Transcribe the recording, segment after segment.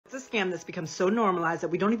scam that's become so normalized that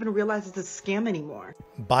we don't even realize it's a scam anymore.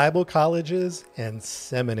 Bible colleges and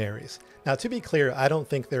seminaries. Now, to be clear, I don't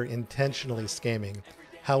think they're intentionally scamming.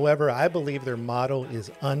 However, I believe their model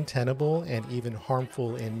is untenable and even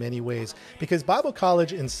harmful in many ways because Bible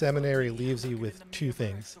college and seminary leaves you with two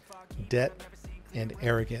things: debt and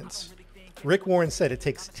arrogance. Rick Warren said it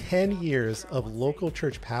takes 10 years of local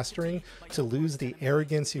church pastoring to lose the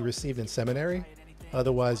arrogance you received in seminary.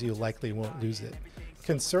 Otherwise, you likely won't lose it.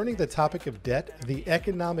 Concerning the topic of debt, the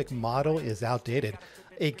economic model is outdated.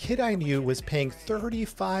 A kid I knew was paying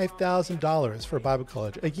 $35,000 for Bible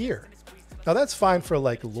college a year. Now that's fine for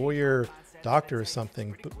like lawyer, doctor or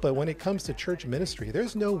something, but when it comes to church ministry,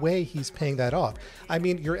 there's no way he's paying that off. I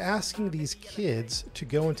mean, you're asking these kids to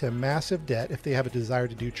go into massive debt if they have a desire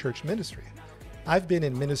to do church ministry. I've been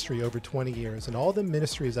in ministry over 20 years, and all the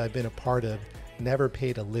ministries I've been a part of never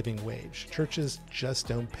paid a living wage. Churches just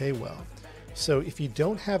don't pay well. So if you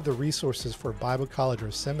don't have the resources for Bible college or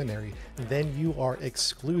seminary, then you are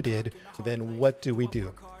excluded. Then what do we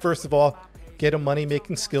do? First of all, get a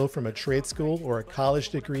money-making skill from a trade school or a college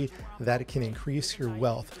degree that can increase your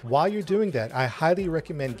wealth. While you're doing that, I highly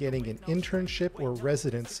recommend getting an internship or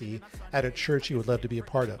residency at a church you would love to be a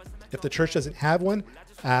part of. If the church doesn't have one,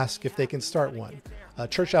 ask if they can start one. A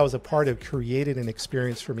church I was a part of created an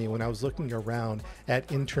experience for me when I was looking around at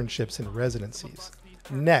internships and residencies.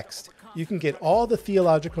 Next, you can get all the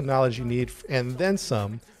theological knowledge you need and then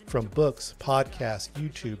some from books, podcasts,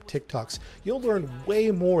 YouTube, TikToks. You'll learn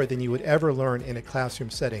way more than you would ever learn in a classroom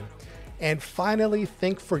setting. And finally,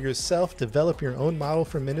 think for yourself, develop your own model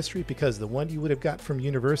for ministry because the one you would have got from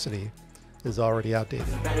university is already outdated.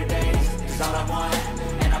 Better days is all I want,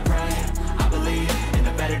 and I pray, I believe in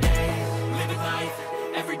the better days. Living life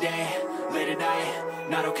every day, late at night,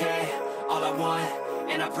 not okay. All I want,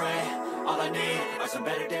 and I pray, all I need are some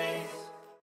better days.